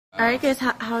All right, guys,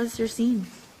 how's your scene?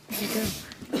 How'd it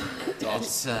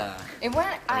go? It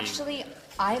went actually.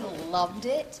 I loved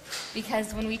it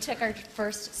because when we took our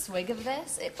first swig of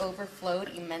this, it overflowed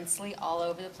immensely all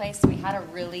over the place. So we had a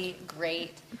really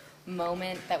great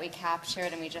moment that we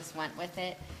captured, and we just went with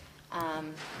it.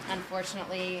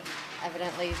 Unfortunately,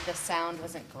 evidently, the sound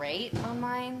wasn't great on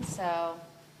mine, so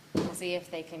we'll see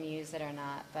if they can use it or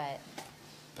not. But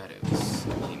it was.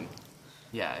 I mean,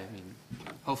 yeah. I mean,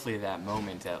 hopefully that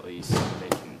moment at least they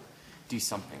can do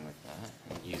something with that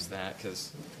and use that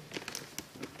because.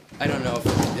 I don't know if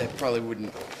that probably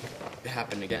wouldn't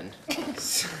happen again.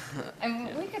 I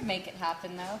mean, we could make it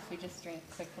happen though if we just drink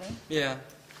quickly. Yeah.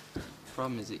 The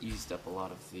problem is it used up a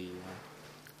lot of the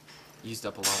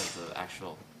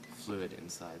actual fluid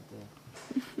inside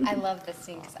the. I love this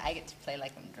scene because I get to play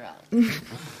like I'm drunk.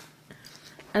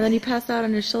 And then you pass out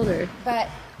on his shoulder. But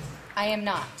I am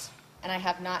not, and I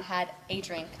have not had a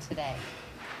drink today.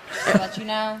 So I'll let you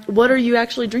know. What are you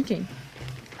actually drinking?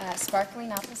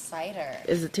 Sparkling apple cider.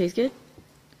 Does it taste good?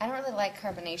 I don't really like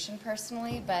carbonation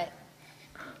personally, but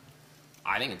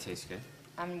I think it tastes good.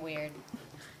 I'm weird.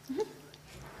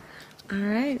 All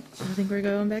right. I think we're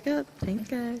going back up. Thanks,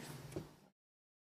 guys.